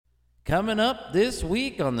Coming up this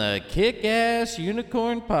week on the Kick-Ass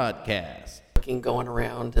Unicorn Podcast. Going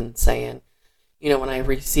around and saying, when I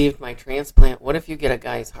received my transplant, what if you get a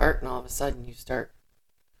guy's heart and all of a sudden you start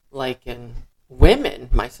liking women?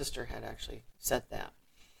 My sister had actually said that.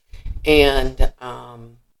 And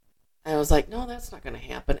I was like, no, that's not going to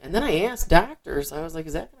happen. And then I asked doctors, I was like,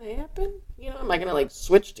 is that going to happen? Am I going to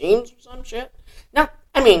switch teams or some shit? No,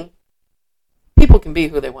 people can be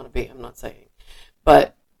who they want to be, I'm not saying.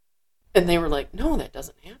 And they were like, no, that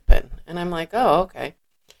doesn't happen. And I'm like, oh, okay.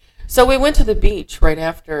 So we went to the beach right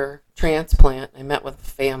after transplant. I met with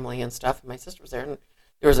family and stuff, and my sister was there, and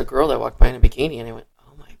there was a girl that walked by in a bikini, and I went,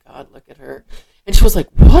 oh my God, look at her. And she was like,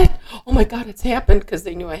 what? Oh my God, it's happened, because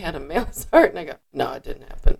they knew I had a male's heart. And I go, no, it didn't happen.